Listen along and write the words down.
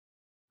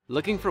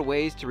Looking for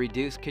ways to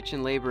reduce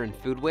kitchen labor and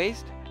food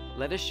waste?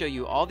 Let us show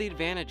you all the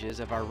advantages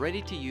of our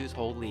ready-to-use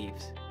whole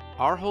leaves.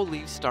 Our whole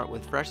leaves start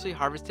with freshly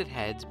harvested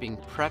heads being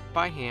prepped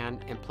by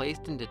hand and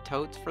placed into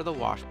totes for the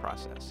wash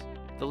process.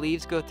 The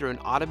leaves go through an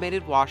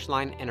automated wash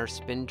line and are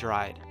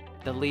spin-dried.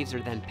 The leaves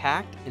are then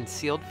packed and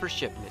sealed for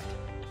shipment.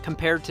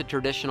 Compared to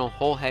traditional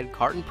whole head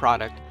carton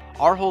product,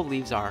 our whole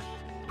leaves are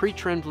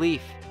pre-trimmed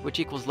leaf, which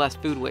equals less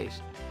food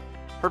waste,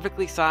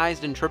 perfectly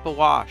sized and triple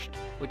washed,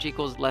 which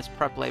equals less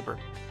prep labor,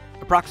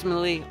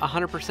 approximately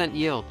 100%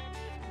 yield,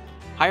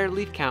 higher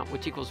leaf count,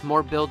 which equals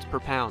more builds per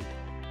pound.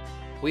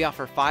 We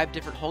offer 5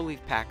 different whole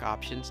leaf pack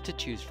options to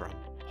choose from.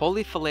 Whole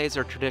leaf fillets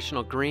are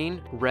traditional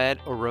green, red,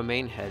 or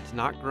romaine heads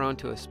not grown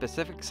to a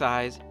specific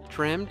size,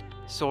 trimmed,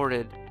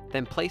 sorted,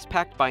 then place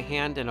packed by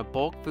hand in a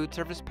bulk food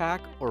service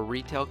pack or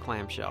retail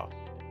clamshell.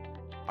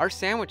 Our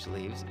sandwich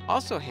leaves,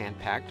 also hand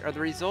packed, are the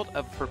result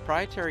of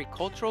proprietary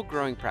cultural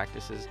growing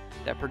practices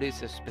that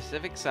produce a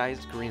specific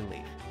sized green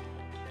leaf.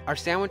 Our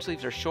sandwich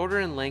leaves are shorter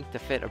in length to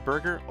fit a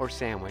burger or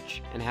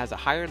sandwich and has a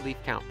higher leaf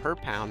count per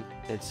pound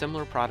than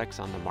similar products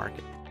on the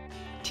market.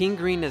 Teen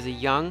Green is a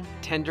young,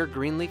 tender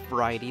green leaf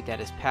variety that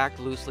is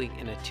packed loosely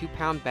in a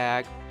 2-pound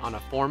bag on a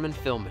form and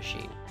fill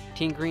machine.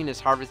 Teen Green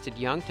is harvested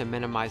young to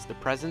minimize the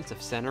presence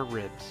of center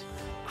ribs.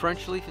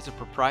 Crunch Leaf is a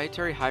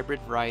proprietary hybrid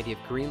variety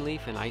of green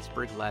leaf and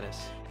iceberg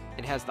lettuce.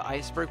 It has the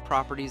iceberg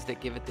properties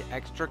that give it the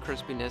extra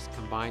crispiness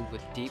combined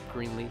with deep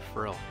green leaf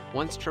frill.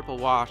 Once triple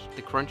washed,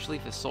 the crunch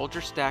leaf is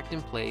soldier stacked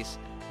in place,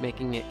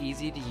 making it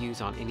easy to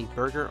use on any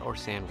burger or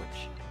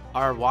sandwich.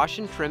 Our wash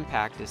and trim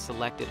pack is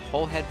selected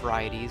whole head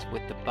varieties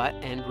with the butt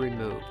end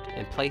removed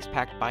and place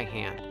packed by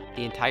hand.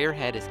 The entire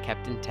head is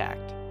kept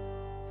intact.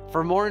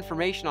 For more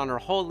information on our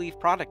whole leaf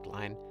product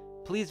line,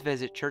 please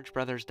visit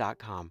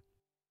churchbrothers.com.